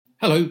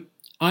Hello,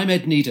 I'm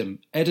Ed Needham,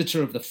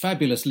 editor of the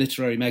fabulous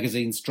literary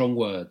magazine Strong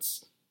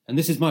Words, and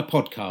this is my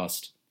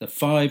podcast, The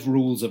 5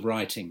 Rules of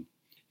Writing.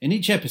 In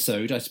each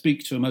episode, I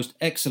speak to a most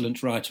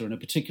excellent writer in a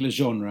particular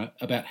genre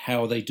about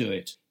how they do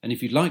it. And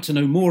if you'd like to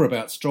know more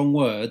about Strong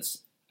Words,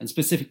 and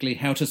specifically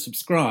how to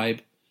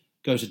subscribe,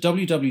 go to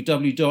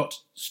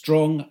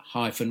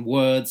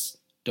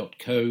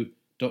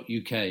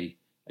www.strong-words.co.uk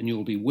and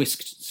you'll be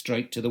whisked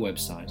straight to the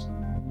website.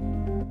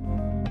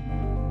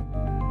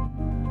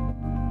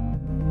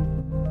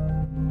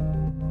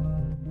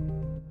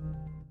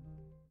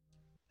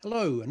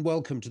 Hello and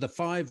welcome to the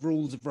 5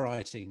 Rules of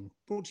Writing,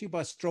 brought to you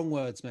by Strong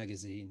Words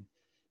magazine.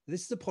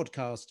 This is a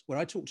podcast where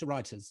I talk to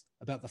writers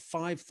about the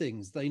 5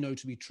 things they know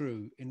to be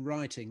true in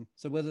writing.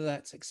 So whether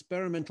that's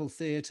experimental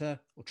theatre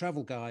or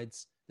travel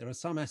guides, there are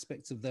some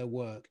aspects of their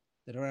work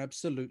that are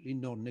absolutely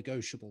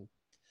non-negotiable.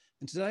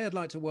 And today I'd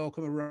like to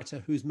welcome a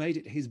writer who's made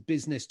it his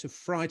business to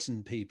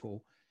frighten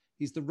people.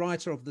 He's the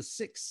writer of the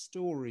 6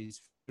 stories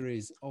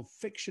series of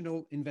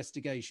fictional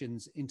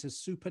investigations into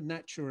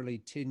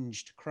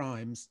supernaturally-tinged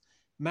crimes,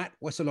 Matt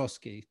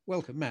Wesolowski.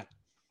 Welcome, Matt.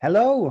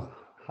 Hello.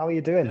 How are you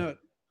doing?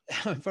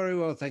 I'm very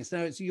well, thanks.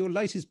 Now, it's your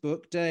latest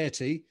book,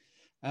 Deity,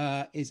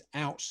 is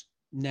out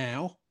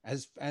now,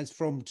 as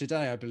from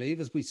today, I believe,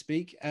 as we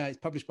speak. It's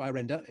published by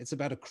Render. It's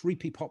about a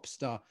creepy pop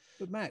star.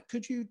 But Matt,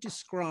 could you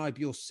describe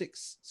your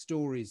 6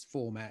 stories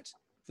format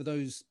for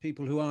those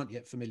people who aren't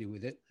yet familiar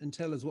with it, and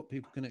tell us what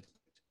people can expect?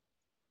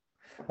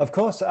 Of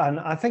course, and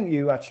I think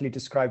you actually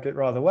described it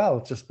rather well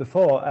just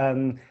before.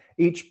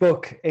 Each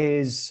book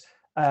is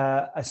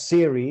a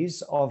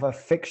series of a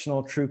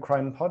fictional true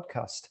crime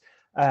podcast.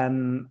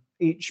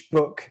 Each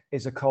book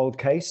is a cold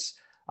case,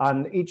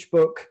 and each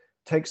book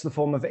takes the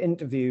form of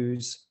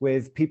interviews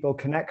with people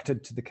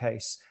connected to the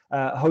case,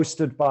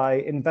 hosted by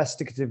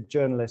investigative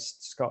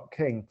journalist Scott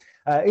King.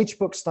 Each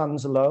book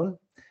stands alone.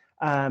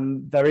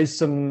 There is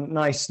some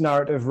nice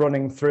narrative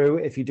running through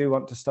if you do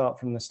want to start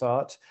from the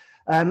start.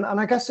 And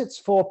I guess it's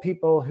for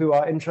people who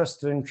are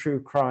interested in true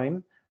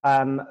crime,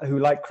 who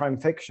like crime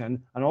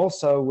fiction, and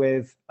also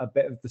with a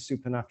bit of the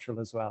supernatural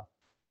as well.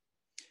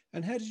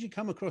 And how did you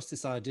come across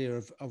this idea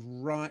of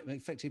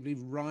effectively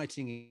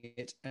writing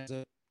it as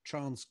a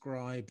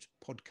transcribed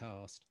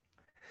podcast?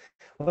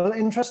 Well,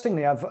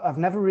 interestingly, I've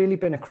never really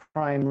been a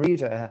crime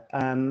reader,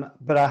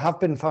 but I have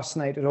been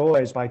fascinated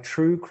always by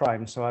true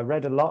crime. So I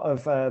read a lot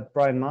of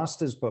Brian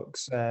Master's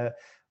books,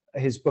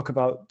 his book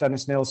about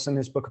Dennis Nilsen,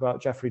 his book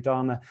about Jeffrey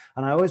Dahmer,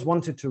 and I always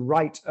wanted to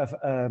write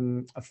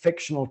a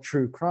fictional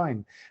true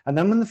crime. And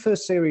then when the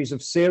first series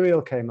of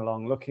Serial came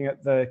along, looking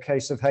at the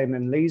case of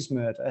Hae-Min Lee's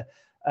murder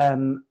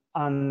and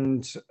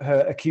her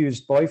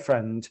accused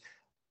boyfriend,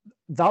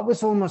 that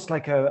was almost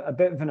like a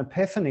bit of an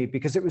epiphany,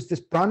 because it was this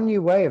brand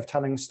new way of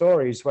telling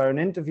stories where an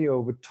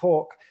interviewer would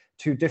talk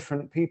to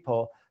different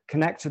people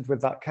connected with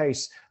that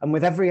case. And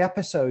with every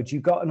episode, you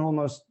got an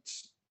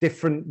almost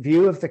different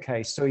view of the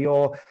case. So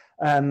your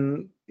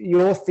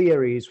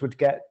theories would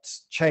get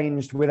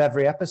changed with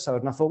every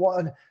episode. And I thought,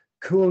 what a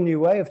cool new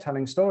way of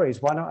telling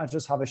stories. Why don't I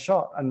just have a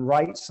shot and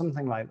write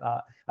something like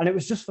that? And it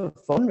was just for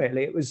fun,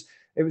 really. It was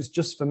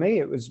just for me.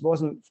 It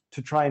wasn't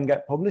to try and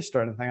get published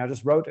or anything. I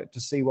just wrote it to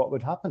see what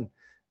would happen.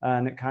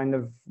 And it kind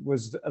of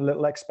was a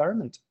little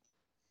experiment.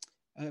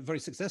 A very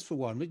successful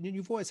one. But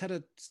you've always had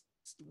a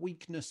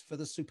weakness for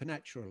the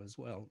supernatural as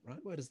well, right?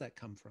 Where does that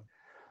come from?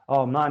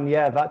 Oh man,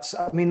 yeah, that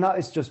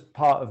is just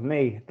part of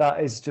me.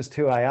 That is just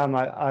who I am.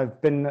 I've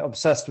been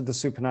obsessed with the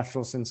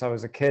supernatural since I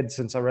was a kid,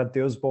 since I read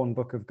the Usborne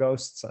Book of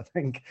Ghosts, I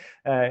think,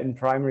 in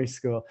primary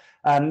school.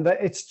 And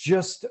it's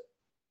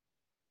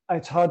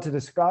hard to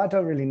describe. I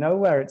don't really know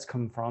where it's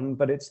come from,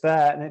 but it's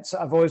there. And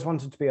I've always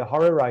wanted to be a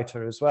horror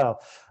writer as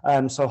well.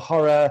 So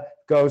horror,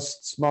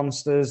 ghosts,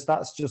 monsters,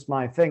 that's just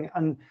my thing.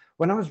 And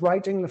when I was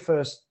writing the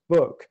first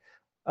book,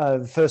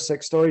 the first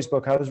 6 stories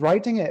book, I was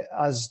writing it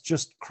as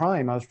just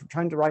crime. I was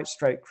trying to write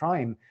straight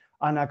crime,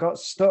 and I got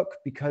stuck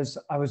because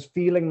I was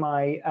feeling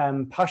my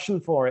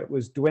passion for it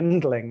was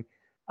dwindling.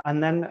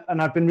 And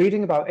I've been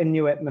reading about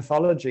Inuit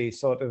mythology,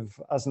 sort of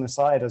as an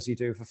aside, as you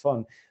do for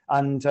fun.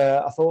 And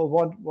I thought,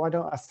 well, why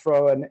don't I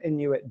throw an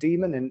Inuit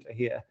demon into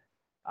here?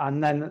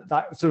 And then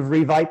that sort of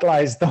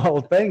revitalized the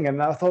whole thing.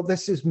 And I thought,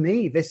 this is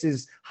me. This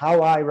is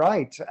how I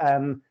write.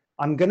 I'm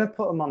going to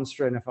put a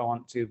monster in if I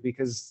want to,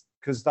 because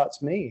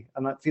that's me,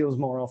 and that feels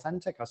more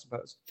authentic, I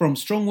suppose. From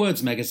Strong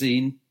Words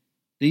magazine,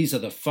 these are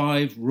the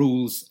 5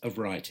 rules of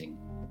writing.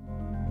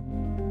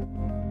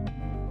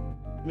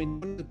 I mean,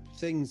 one of the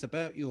things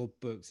about your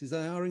books is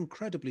they are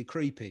incredibly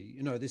creepy.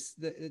 You know,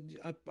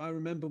 I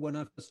remember when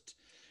I first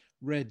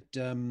read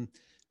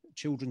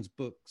children's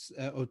books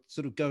or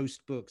sort of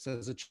ghost books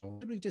as a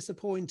child, really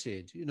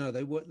disappointed. You know,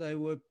 they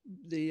were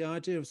the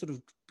idea of sort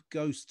of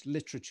ghost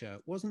literature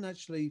wasn't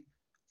actually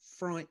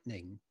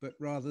frightening, but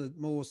rather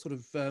more sort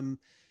of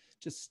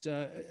just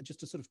a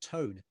sort of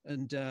tone,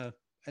 and I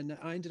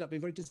ended up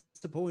being very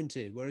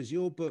disappointed. Whereas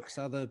your books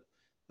are the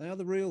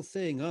real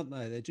thing, aren't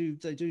they? They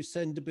do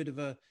send a bit of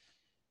a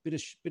bit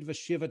of a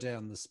shiver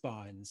down the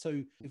spine.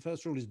 So the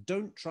first rule is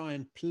don't try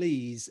and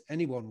please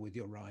anyone with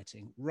your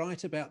writing.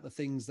 Write about the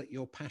things that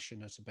you're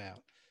passionate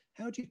about.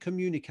 How do you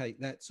communicate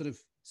that sort of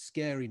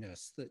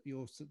scariness that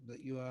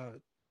you are,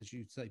 as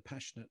you say,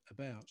 passionate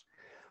about?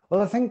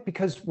 Well, I think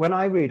because when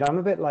I read, I'm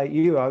a bit like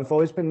you. I'm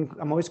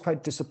always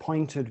quite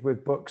disappointed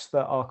with books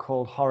that are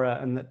called horror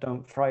and that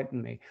don't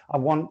frighten me. I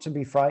want to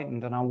be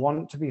frightened and I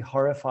want to be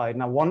horrified,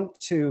 and I want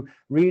to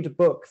read a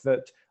book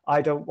that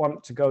I don't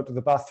want to go to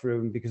the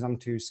bathroom because I'm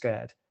too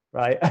scared,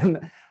 right?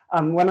 And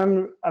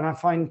I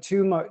find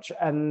too much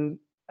that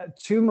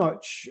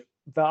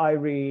I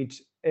read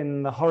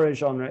in the horror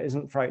genre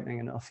isn't frightening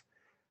enough.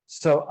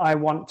 So I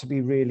want to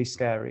be really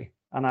scary,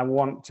 and I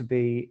want to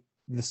be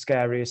the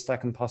scariest I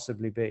can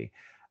possibly be.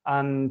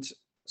 And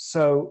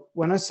so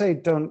when I say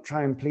don't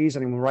try and please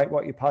anyone, write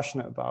what you're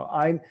passionate about,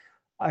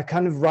 I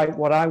kind of write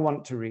what I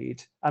want to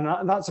read.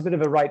 And that's a bit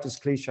of a writer's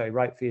cliche,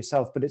 write for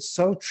yourself, but it's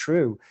so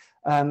true.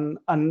 And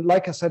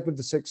like I said with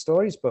the 6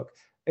 Stories book,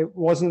 it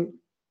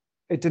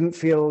didn't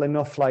feel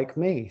enough like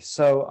me.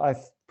 So I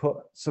put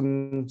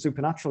some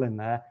supernatural in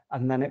there,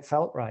 and then it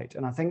felt right.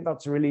 And I think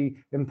that's a really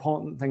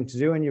important thing to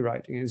do in your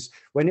writing, is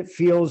when it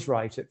feels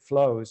right, it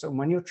flows. And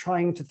when you're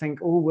trying to think,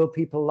 oh, will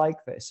people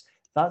like this?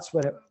 That's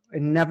when it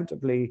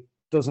inevitably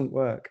doesn't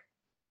work.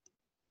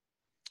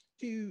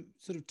 Do you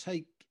sort of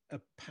take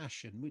a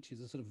passion, which is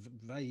a sort of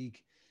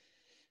vague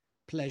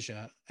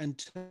pleasure, and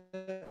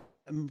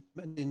turn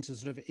into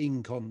sort of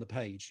ink on the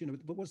page?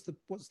 But what's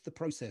the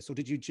process? Or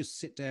did you just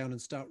sit down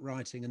and start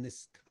writing, and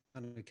this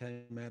kind of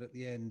came out at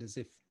the end as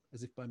if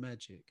by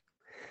magic?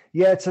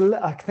 Yeah,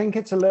 I think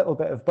it's a little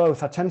bit of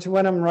both. I tend to,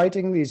 when I'm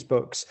writing these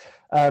books,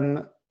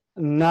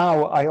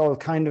 now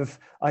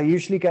I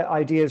usually get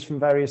ideas from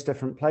various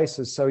different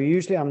places. So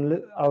usually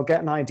I'll get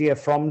an idea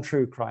from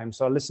true crime.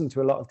 So I listen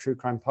to a lot of true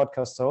crime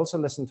podcasts. I also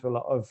listen to a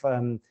lot of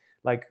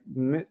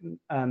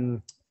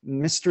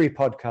mystery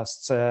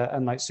podcasts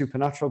and like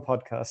supernatural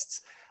podcasts,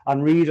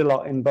 and read a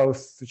lot in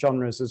both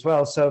genres as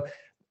well. So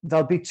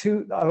there'll be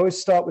I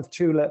always start with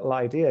 2 little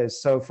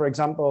ideas. So for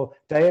example,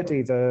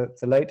 Deity, the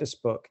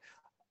latest book,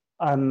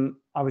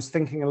 I was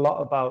thinking a lot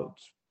about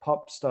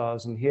pop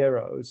stars and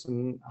heroes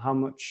and how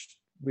much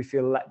we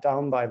feel let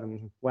down by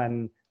them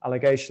when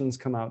allegations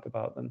come out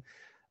about them.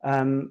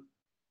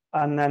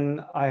 And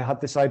then I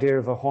had this idea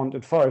of a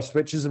haunted forest,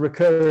 which is a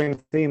recurring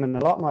theme in a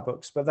lot of my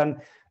books. But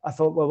then I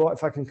thought, well, what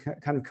if I can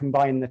kind of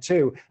combine the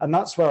 2? And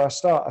that's where I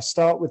start. I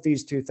start with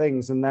these 2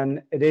 things, and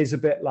then it is a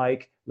bit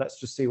like, let's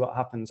just see what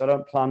happens. I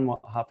don't plan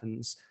what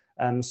happens.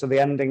 So the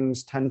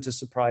endings tend to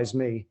surprise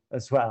me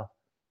as well.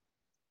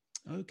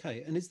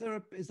 Okay. And is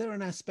there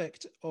an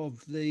aspect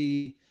of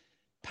the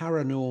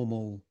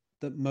paranormal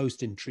that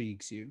most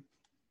intrigues you?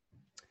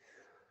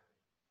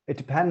 It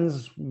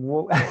depends,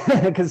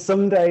 because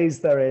some days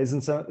there is,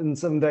 and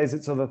some days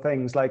it's other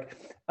things. Like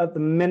at the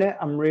minute,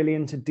 I'm really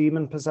into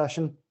demon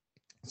possession.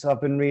 So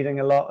I've been reading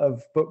a lot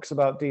of books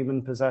about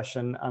demon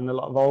possession and a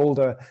lot of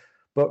older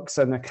books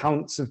and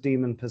accounts of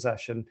demon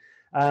possession.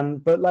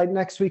 But like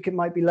next week, it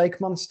might be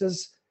lake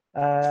monsters,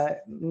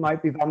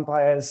 might be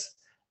vampires.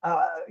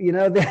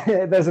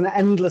 There's an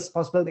endless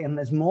possibility, and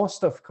there's more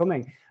stuff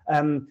coming.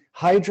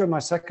 Hydra, my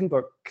second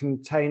book,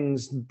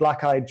 contains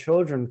black-eyed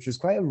children, which is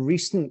quite a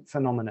recent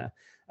phenomena.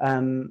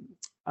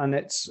 And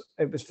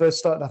it was first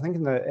started, I think,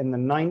 in the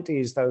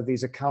 90s. There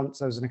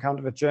was an account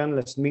of a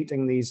journalist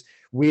meeting these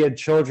weird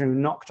children who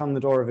knocked on the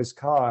door of his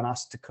car and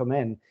asked to come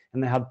in,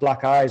 and they had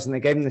black eyes, and they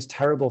gave him this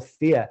terrible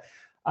fear.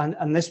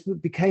 And this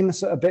became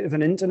a bit of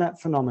an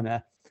internet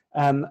phenomena,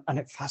 and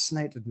it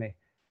fascinated me.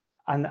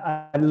 And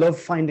I love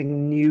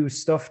finding new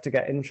stuff to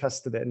get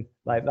interested in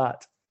like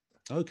that.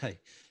 Okay.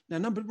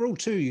 Now, rule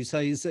 2, you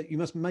say, is that you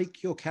must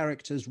make your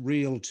characters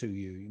real to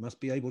you. You must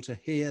be able to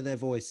hear their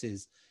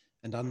voices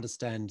and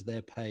understand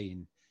their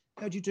pain.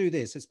 How do you do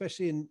this?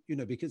 Especially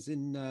because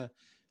in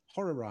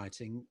horror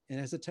writing, it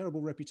has a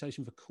terrible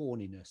reputation for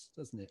corniness,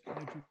 doesn't it?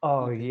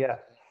 Yeah.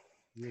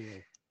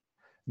 Real?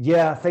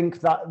 Yeah, I think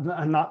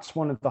that's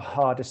one of the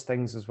hardest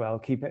things as well.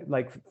 Keep it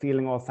like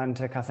feeling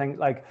authentic. I think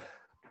like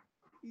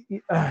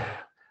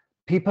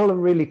people are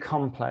really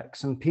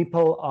complex, and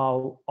people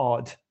are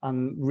odd,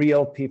 and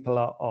real people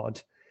are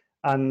odd.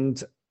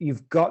 And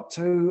you've got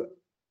to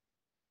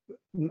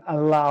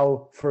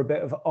allow for a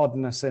bit of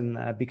oddness in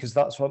there, because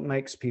that's what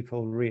makes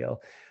people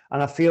real.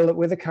 And I feel that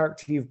with a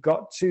character, you've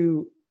got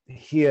to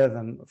hear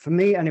them. For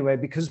me anyway,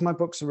 because my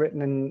books are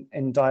written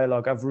in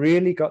dialogue, I've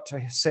really got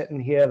to sit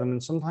and hear them.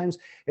 And sometimes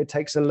it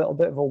takes a little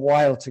bit of a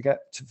while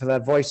for their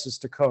voices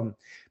to come.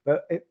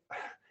 But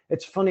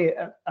it's funny,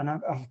 and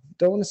I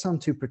don't want to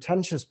sound too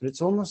pretentious, but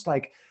it's almost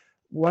like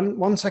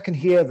once I can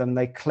hear them,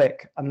 they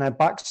click, and their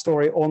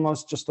backstory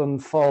almost just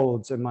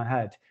unfolds in my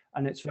head.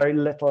 And it's very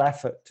little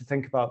effort to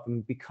think about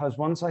them, because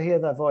once I hear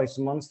their voice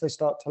and once they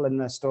start telling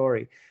their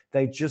story,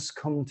 they just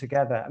come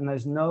together, and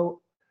there's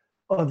no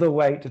other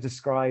way to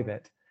describe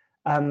it.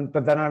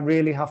 But then I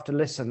really have to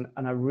listen,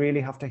 and I really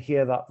have to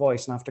hear that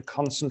voice, and I have to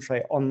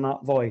concentrate on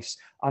that voice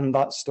and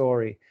that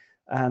story,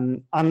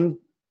 and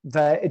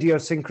their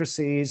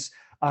idiosyncrasies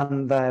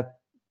and their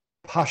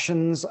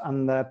passions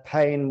and their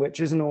pain, which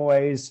isn't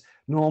always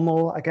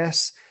normal, I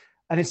guess.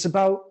 And it's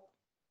about,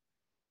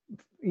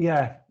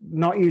 yeah,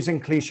 not using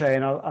cliche.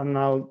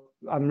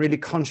 I'm really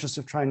conscious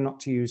of trying not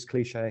to use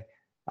cliche.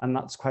 And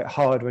that's quite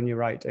hard when you're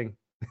writing,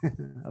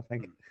 I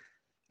think.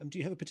 Do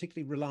you have a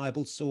particularly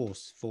reliable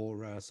source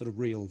for sort of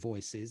real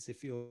voices?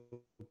 If you're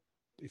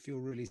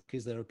really,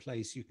 is there a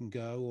place you can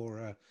go,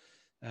 or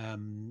a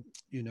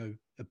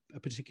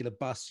particular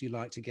bus you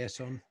like to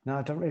get on? No,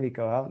 I don't really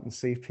go out and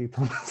see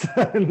people.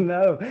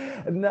 No.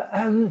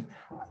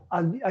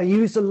 I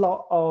use a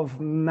lot of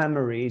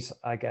memories,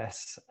 I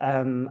guess.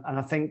 And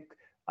I think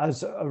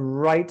as a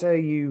writer,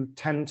 you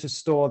tend to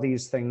store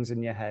these things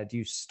in your head.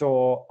 You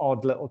store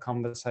odd little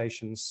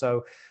conversations.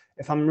 So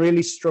if I'm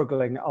really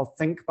struggling, I'll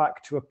think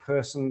back to a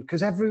person,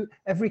 because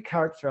every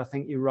character I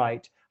think you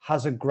write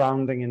has a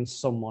grounding in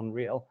someone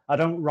real. I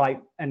don't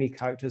write any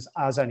characters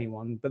as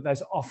anyone, but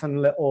there's often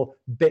little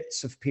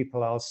bits of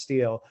people I'll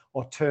steal,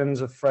 or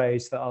turns of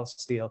phrase that I'll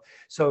steal.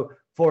 So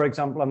for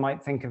example, I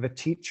might think of a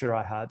teacher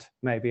I had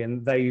maybe,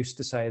 and they used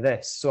to say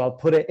this. So I'll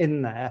put it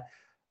in there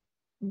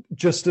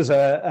just as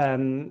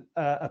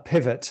a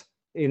pivot,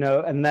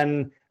 and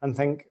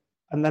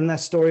then their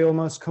story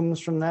almost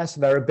comes from there.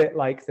 So they're a bit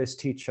like this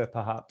teacher,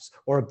 perhaps,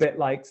 or a bit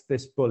like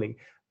this bully.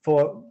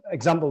 For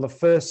example, the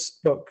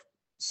first book,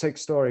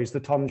 6 Stories, the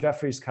Tom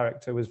Jeffries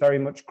character was very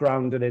much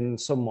grounded in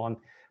someone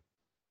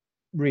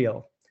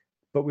real.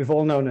 But we've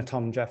all known a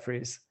Tom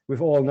Jeffries.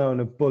 We've all known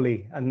a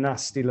bully, a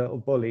nasty little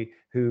bully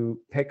who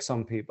picks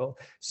on people.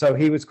 So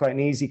he was quite an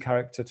easy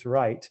character to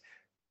write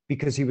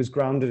because he was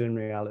grounded in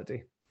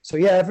reality. So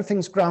yeah,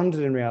 everything's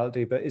grounded in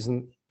reality, but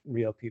isn't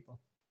real people.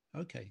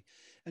 Okay.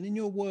 And in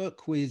your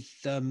work with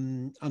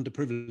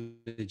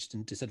underprivileged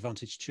and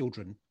disadvantaged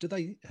children,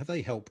 have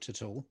they helped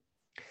at all?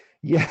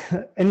 Yeah,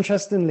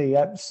 interestingly,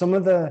 some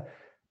of the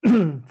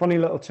funny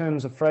little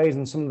turns of phrase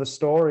and some of the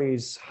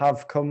stories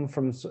have come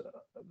from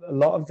a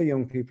lot of the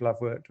young people I've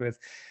worked with,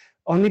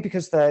 only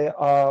because they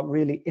are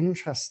really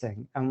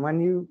interesting. And when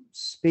you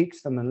speak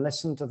to them and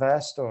listen to their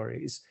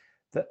stories,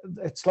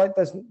 it's like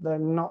they're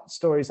not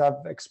stories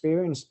I've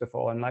experienced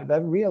before, and like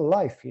they're real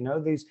life.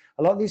 A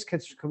lot of these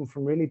kids come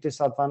from really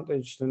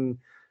disadvantaged and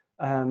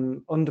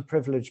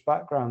underprivileged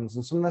backgrounds,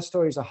 and some of their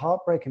stories are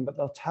heartbreaking, but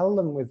they'll tell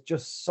them with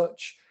just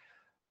such,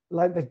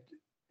 like,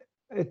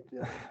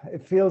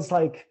 it feels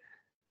like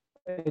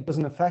it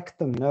doesn't affect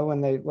them,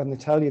 when they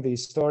tell you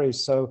these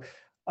stories. So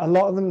a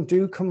lot of them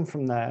do come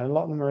from there. A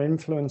lot of them are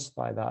influenced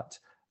by that.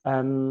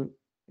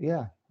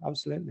 Yeah,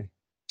 absolutely.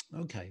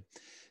 Okay.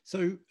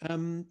 So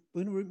we're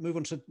going to move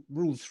on to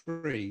rule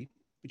 3,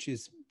 which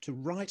is to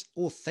write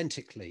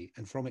authentically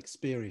and from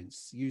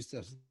experience. Use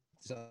this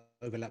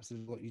overlaps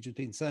with what you've just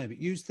been saying, but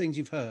use things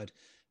you've heard,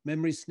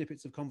 memories,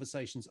 snippets of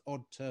conversations,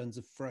 odd turns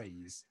of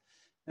phrase.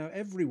 Now,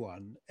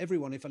 everyone,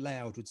 if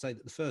allowed, would say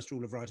that the first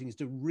rule of writing is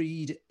to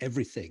read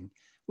everything.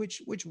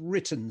 Which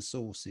written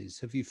sources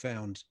have you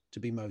found to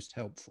be most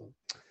helpful?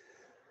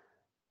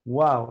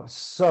 Wow.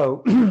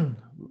 So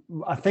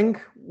I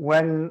think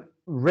when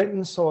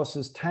written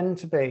sources tend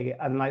to be,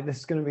 and like this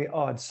is going to be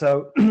odd.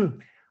 So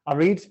I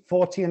read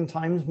 40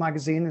 Times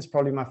magazine is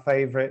probably my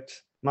favorite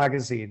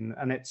magazine,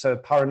 and it's a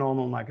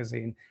paranormal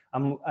magazine.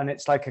 And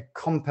it's like a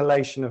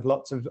compilation of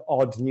lots of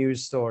odd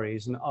news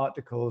stories and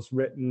articles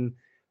written,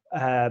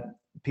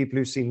 people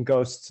who've seen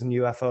ghosts and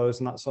UFOs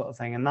and that sort of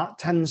thing. And that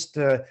tends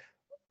to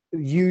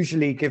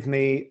usually give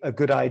me a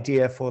good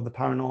idea for the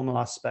paranormal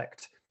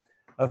aspect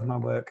of my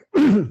work.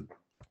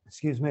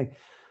 Excuse me.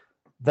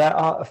 There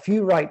are a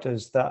few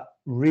writers that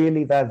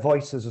really their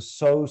voices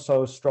are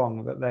so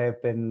strong that they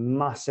have been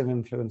massive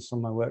influence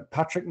on my work.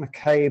 Patrick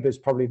McCabe is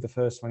probably the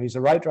first one. He's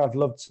a writer I've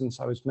loved since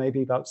I was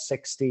maybe about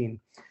 16.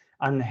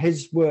 And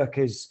his work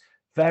is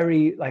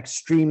very like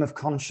stream of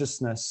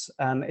consciousness.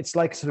 It's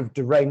like sort of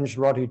deranged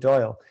Roddy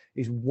Doyle.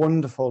 He's a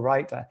wonderful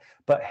writer,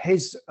 but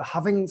his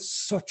having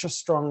such a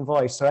strong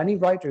voice. So any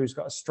writer who's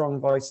got a strong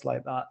voice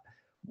like that,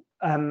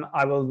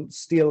 I will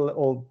steal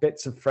all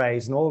bits of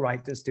phrase, and all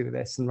writers do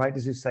this, and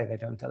writers who say they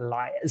don't are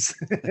liars.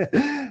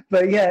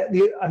 But yeah,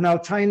 and I'll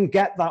try and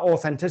get that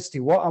authenticity.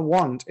 What I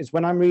want is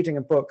when I'm reading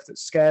a book that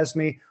scares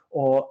me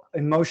or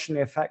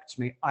emotionally affects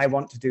me, I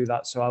want to do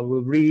that. So I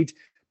will read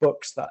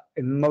books that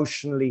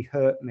emotionally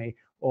hurt me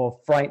or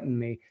frighten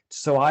me,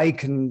 so I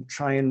can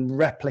try and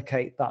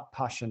replicate that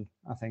passion,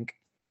 I think.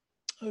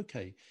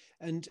 Okay.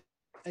 And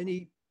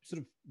any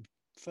sort of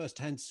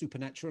first-hand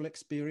supernatural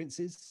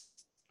experiences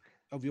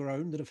of your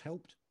own that have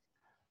helped?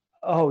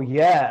 Oh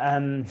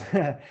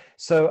yeah,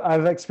 so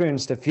I've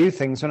experienced a few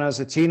things. When I was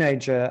a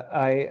teenager,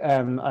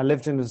 I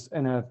lived in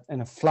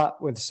a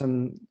flat with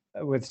some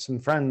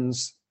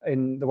friends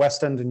in the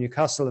West End of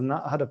Newcastle, and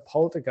that had a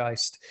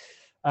poltergeist,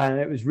 and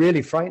it was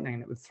really frightening.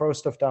 It would throw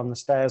stuff down the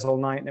stairs all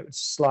night, and it would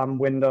slam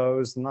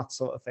windows and that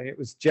sort of thing. It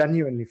was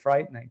genuinely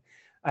frightening.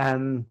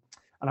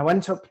 And I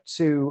went up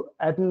to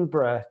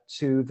Edinburgh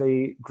to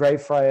the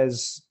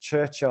Greyfriars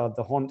churchyard,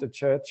 the haunted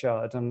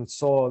churchyard, and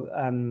saw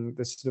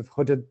this sort of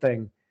hooded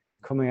thing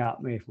coming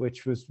at me,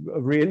 which was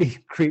a really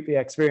creepy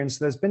experience.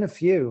 There's been a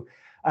few,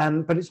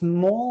 but it's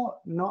more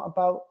not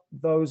about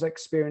those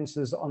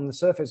experiences on the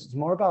surface. It's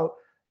more about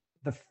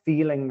the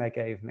feeling they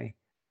gave me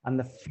and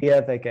the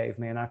fear they gave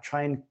me. And I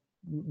try and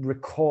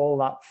recall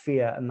that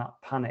fear and that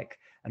panic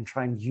and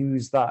try and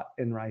use that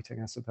in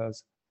writing, I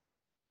suppose.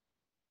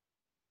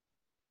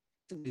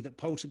 That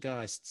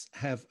poltergeists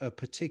have a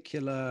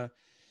particular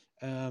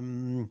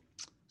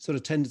sort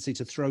of tendency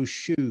to throw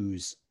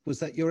shoes. Was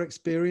that your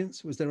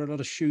experience? Was there a lot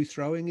of shoe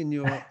throwing in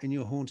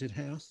your haunted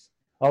house?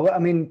 Oh, I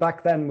mean,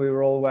 back then we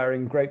were all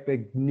wearing great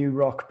big New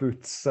Rock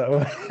boots,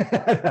 so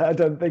I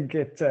don't think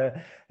it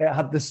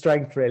had the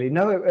strength really.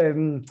 No,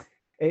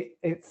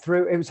 it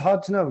threw. It was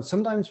hard to know.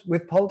 Sometimes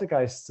with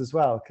poltergeists as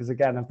well, because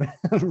again,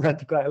 I've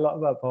read quite a lot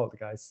about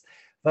poltergeists.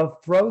 They'll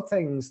throw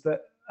things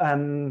that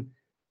and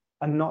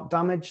not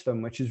damage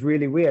them, which is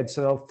really weird.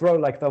 So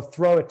they'll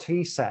throw a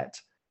tea set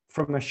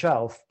from a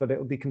shelf, but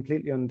it'll be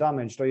completely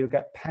undamaged. Or you'll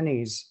get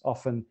pennies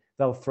often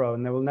they'll throw,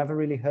 and they will never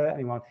really hurt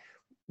anyone.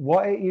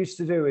 What it used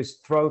to do is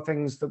throw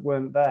things that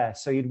weren't there.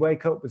 So you'd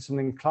wake up with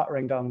something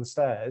clattering down the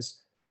stairs,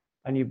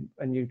 and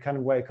you kind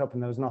of wake up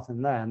and there was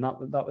nothing there, and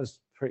that was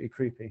pretty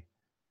creepy.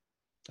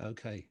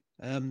 Okay,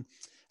 and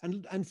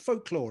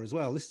folklore as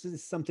well. This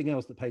is something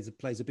else that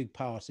plays a big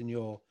part in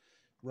your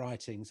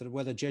writing. Sort of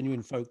whether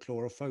genuine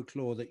folklore or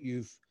folklore that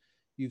you've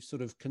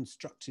sort of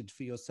constructed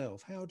for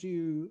yourself. How do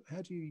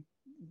you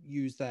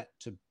use that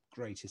to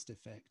greatest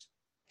effect?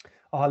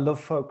 Oh, I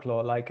love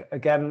folklore. Like,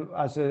 again,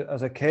 as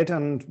a kid,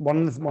 and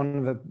one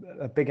of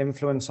a big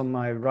influence on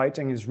my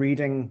writing is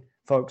reading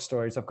folk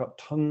stories. I've got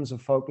tons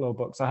of folklore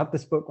books. I had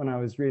this book when I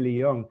was really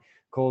young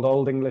called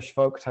Old English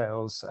Folk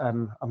Tales. I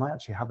might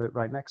actually have it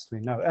right next to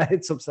me. No,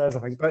 it's upstairs, I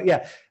think. But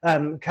yeah,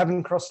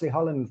 Kevin Crossley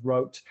Holland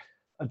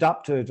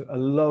adapted a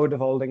load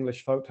of Old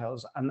English folk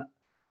tales, and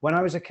when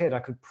I was a kid, I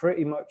could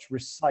pretty much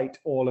recite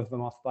all of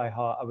them off by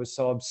heart. I was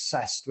so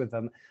obsessed with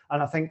them.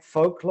 And I think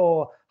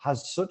folklore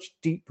has such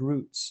deep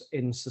roots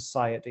in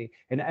society,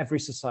 in every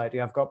society.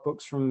 I've got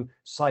books from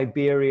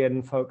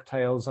Siberian folk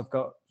tales. I've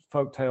got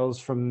folk tales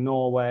from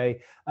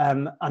Norway.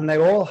 And they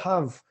all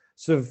have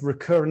sort of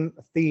recurrent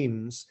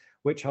themes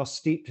which are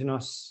steeped in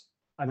us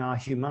and our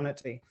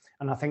humanity.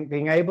 And I think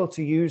being able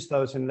to use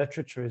those in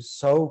literature is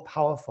so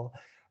powerful.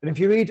 And if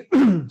you read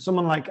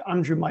someone like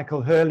Andrew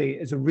Michael Hurley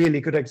is a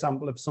really good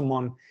example of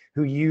someone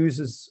who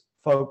uses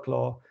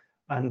folklore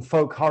and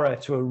folk horror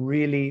to a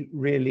really,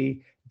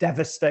 really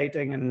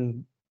devastating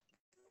and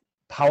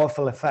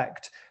powerful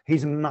effect.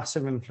 He's a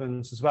massive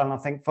influence as well. And I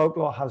think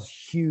folklore has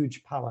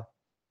huge power.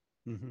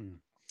 Mm-hmm.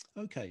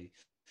 Okay.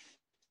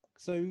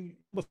 So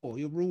before,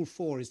 your rule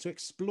 4 is to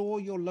explore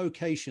your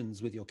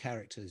locations with your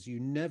characters. You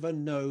never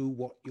know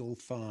what you'll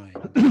find.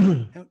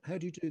 How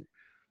do you do?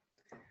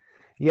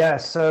 Yeah,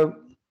 so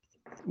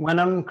when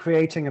I'm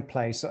creating a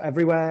place, so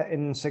everywhere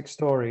in 6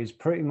 stories,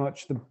 pretty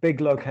much the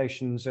big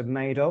locations are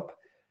made up,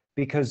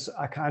 because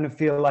I kind of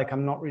feel like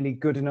I'm not really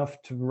good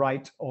enough to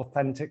write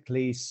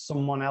authentically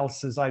someone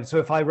else's idea. So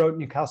if I wrote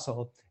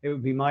Newcastle, it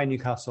would be my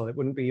Newcastle. It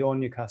wouldn't be your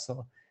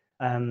Newcastle.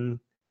 I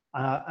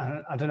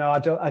don't know.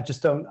 I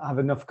just don't have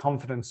enough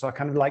confidence. So I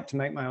kind of like to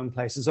make my own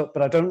places up,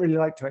 but I don't really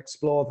like to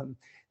explore them.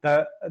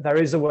 There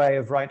is a way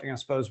of writing, I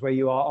suppose, where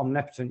you are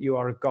omnipotent. You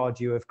are a god.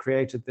 You have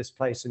created this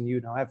place and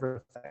you know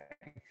everything.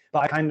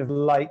 But I kind of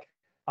like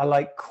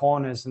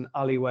corners and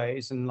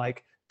alleyways and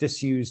like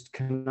disused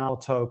canal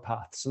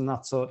towpaths and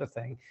that sort of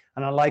thing.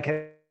 And I like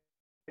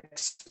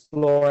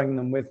exploring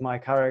them with my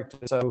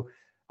characters. So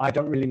I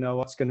don't really know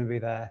what's going to be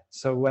there.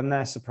 So when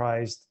they're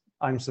surprised,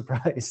 I'm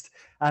surprised.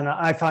 And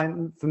I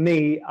find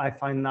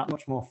that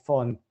much more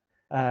fun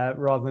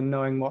rather than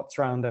knowing what's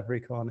around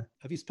every corner.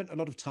 Have you spent a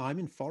lot of time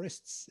in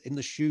forests, in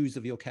the shoes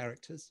of your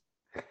characters?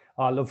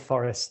 I love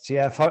forests.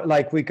 Yeah,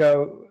 like we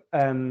go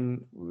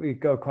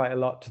quite a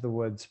lot to the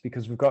woods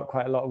because we've got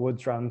quite a lot of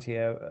woods around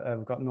here.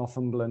 We've got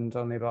Northumberland,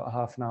 only about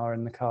half an hour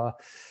in the car,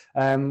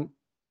 and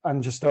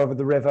just over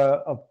the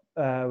river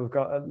we've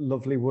got a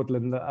lovely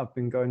woodland that I've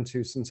been going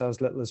to since I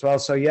was little as well.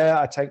 So yeah,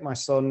 I take my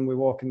son. We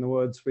walk in the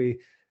woods. We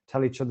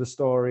tell each other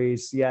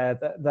stories. Yeah,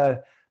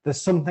 there's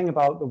something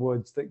about the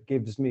woods that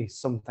gives me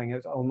something.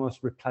 It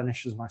almost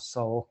replenishes my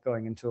soul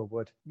going into a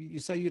wood. You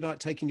say you like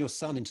taking your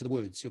son into the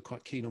woods. You're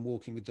quite keen on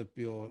walking with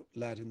your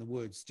lad in the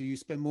woods. Do you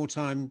spend more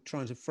time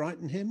trying to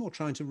frighten him or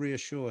trying to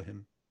reassure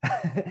him?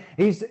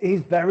 He's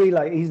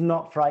very he's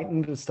not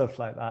frightened of stuff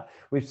like that.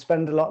 We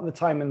spend a lot of the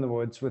time in the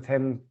woods with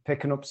him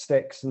picking up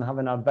sticks and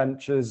having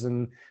adventures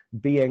and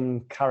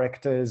being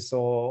characters,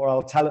 or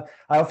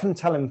I often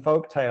tell him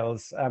folk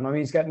tales. I mean,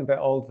 he's getting a bit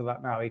old for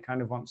that now. He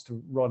kind of wants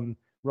to run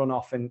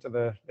off into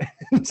the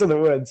into the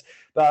woods,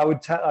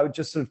 but I would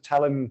just sort of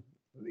tell him,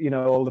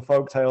 all the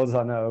folk tales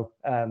I know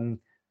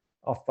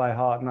off by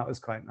heart, and that was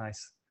quite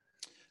nice.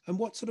 And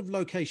what sort of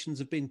locations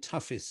have been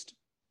toughest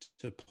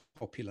to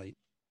populate?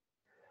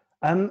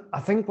 I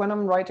think when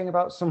I'm writing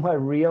about somewhere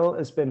real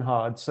has been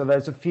hard. So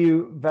there's a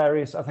few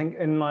various, I think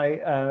in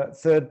my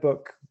fourth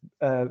book,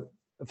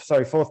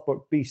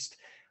 Beast,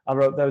 I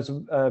wrote there was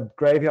a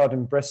graveyard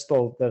in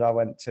Bristol that I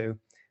went to,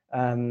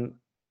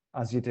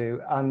 as you do.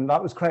 And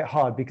that was quite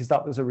hard because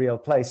that was a real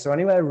place. So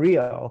anywhere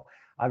real,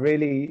 I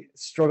really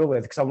struggle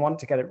with because I want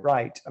to get it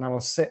right. And I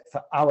will sit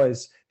for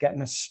hours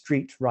getting a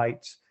street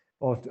right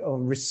or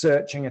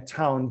researching a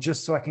town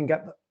just so I can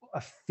get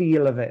a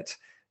feel of it,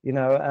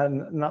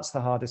 and that's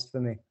the hardest for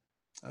me.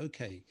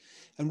 Okay.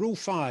 And rule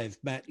 5,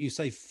 Matt, you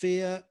say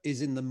fear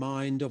is in the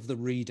mind of the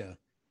reader.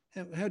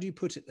 How do you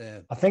put it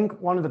there? I think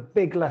one of the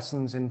big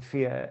lessons in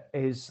fear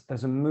is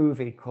there's a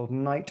movie called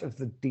Night of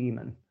the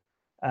Demon.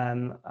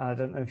 I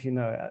don't know if you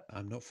know it.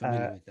 I'm not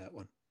familiar with that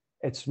one.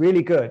 It's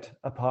really good,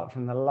 apart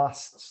from the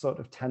last sort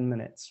of 10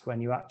 minutes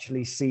when you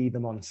actually see the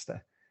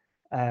monster.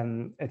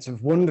 It's a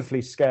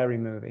wonderfully scary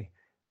movie,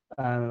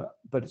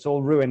 but it's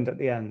all ruined at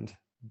the end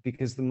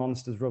because the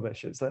monster's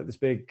rubbish. It's like this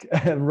big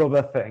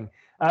rubber thing.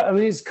 I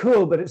mean, it's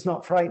cool, but it's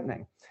not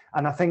frightening.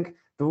 And I think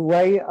the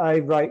way I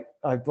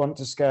want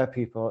to scare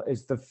people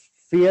is the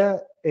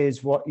fear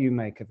is what you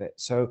make of it.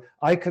 So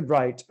I could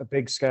write a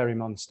big scary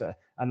monster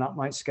and that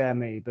might scare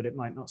me, but it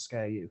might not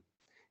scare you,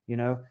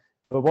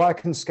 But what I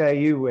can scare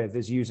you with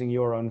is using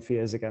your own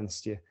fears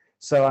against you.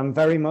 So I'm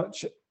very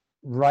much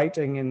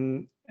writing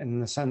in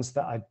the sense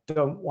that I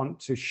don't want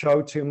to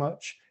show too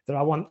much, that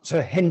I want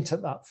to hint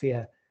at that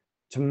fear,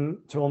 to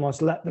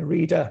almost let the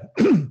reader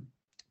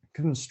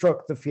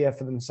construct the fear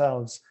for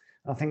themselves.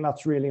 I think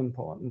that's really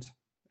important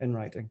in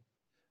writing.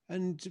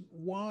 And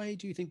why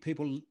do you think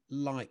people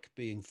like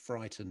being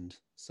frightened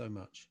so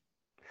much?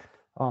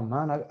 Oh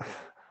man,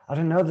 I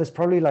don't know. There's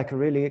probably like a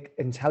really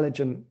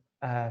intelligent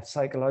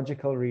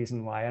psychological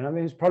reason why. And I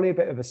mean, it's probably a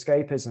bit of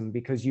escapism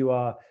because you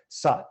are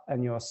sat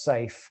and you're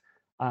safe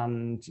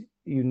and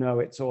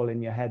it's all in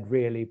your head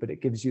really, but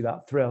it gives you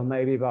that thrill.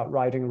 Maybe about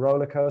riding a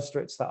roller coaster,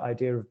 it's that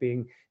idea of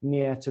being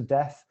near to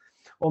death.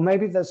 Or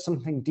maybe there's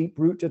something deep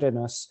rooted in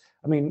us.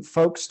 I mean,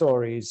 folk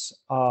stories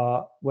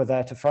were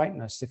there to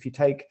frighten us. If you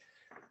take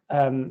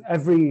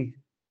every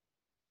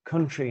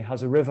country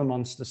has a river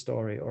monster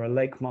story or a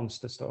lake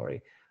monster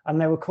story, and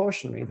they were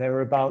cautionary. They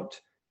were about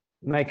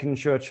making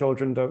sure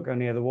children don't go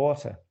near the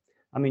water.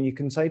 I mean, you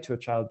can say to a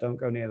child, don't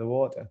go near the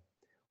water,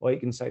 or you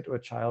can say to a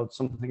child,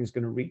 something is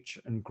going to reach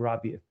and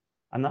grab you.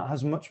 And that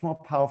has much more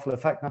powerful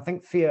effect. And I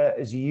think fear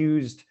is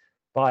used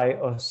by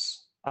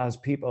us as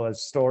people,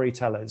 as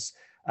storytellers.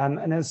 And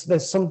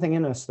there's something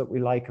in us that we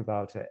like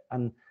about it.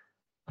 And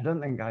I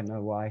don't think I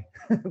know why,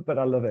 but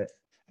I love it.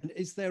 And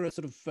is there a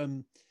sort of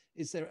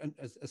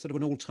a sort of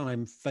an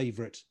all-time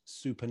favorite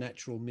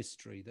supernatural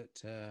mystery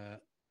that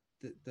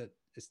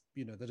is,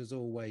 that has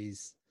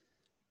always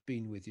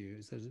been with you?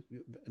 Is there,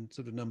 and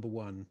sort of number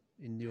one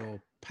in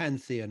your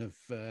pantheon of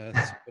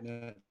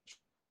supernatural?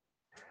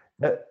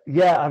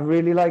 Yeah, I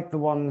really like the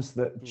ones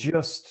that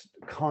just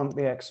can't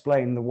be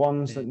explained, the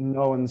ones that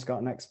no one's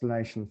got an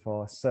explanation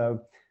for. So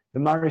the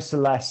Mary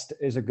Celeste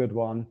is a good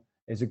one,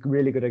 is a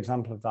really good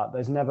example of that.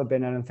 There's never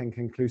been anything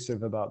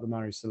conclusive about the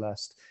Mary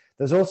Celeste.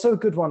 There's also a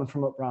good one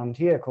from up around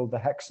here called the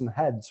Hexen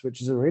Heads,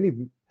 which is a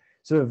really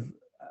sort of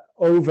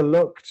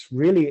overlooked,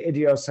 really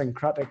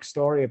idiosyncratic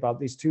story about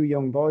these two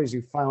young boys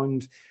who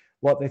found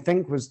what they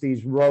think was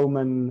these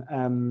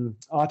Roman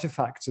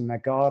artifacts in their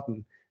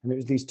garden. And it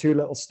was these two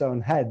little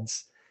stone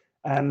heads.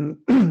 And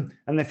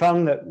they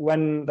found that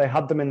when they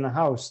had them in the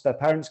house, their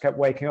parents kept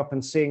waking up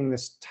and seeing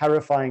this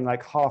terrifying,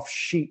 like half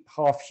sheep,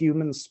 half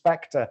human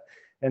spectre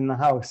in the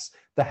house.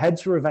 The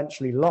heads were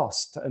eventually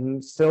lost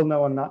and still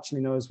no one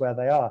actually knows where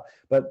they are.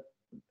 But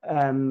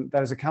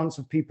there's accounts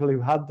of people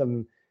who had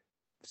them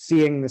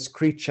seeing this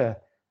creature.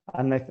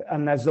 And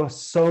there's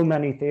just so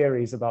many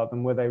theories about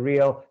them. Were they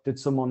real? Did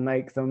someone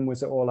make them?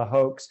 Was it all a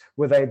hoax?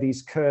 Were they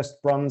these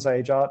cursed Bronze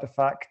Age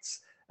artifacts?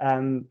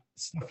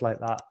 Stuff like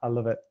that. I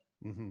love it.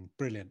 Mm-hmm.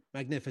 Brilliant.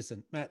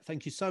 Magnificent. Matt,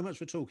 thank you so much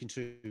for talking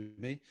to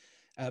me.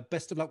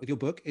 Best of luck with your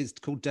book. It's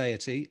called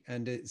Deity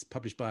and it's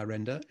published by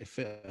Arenda.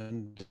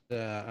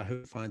 I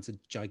hope it finds a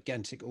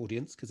gigantic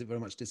audience because it very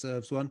much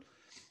deserves one.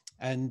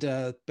 And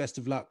best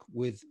of luck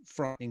with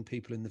frightening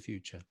people in the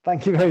future.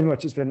 Thank you very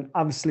much. It's been an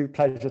absolute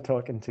pleasure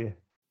talking to you.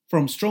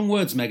 From Strong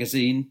Words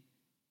magazine,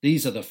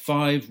 these are the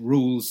 5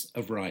 rules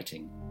of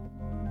writing.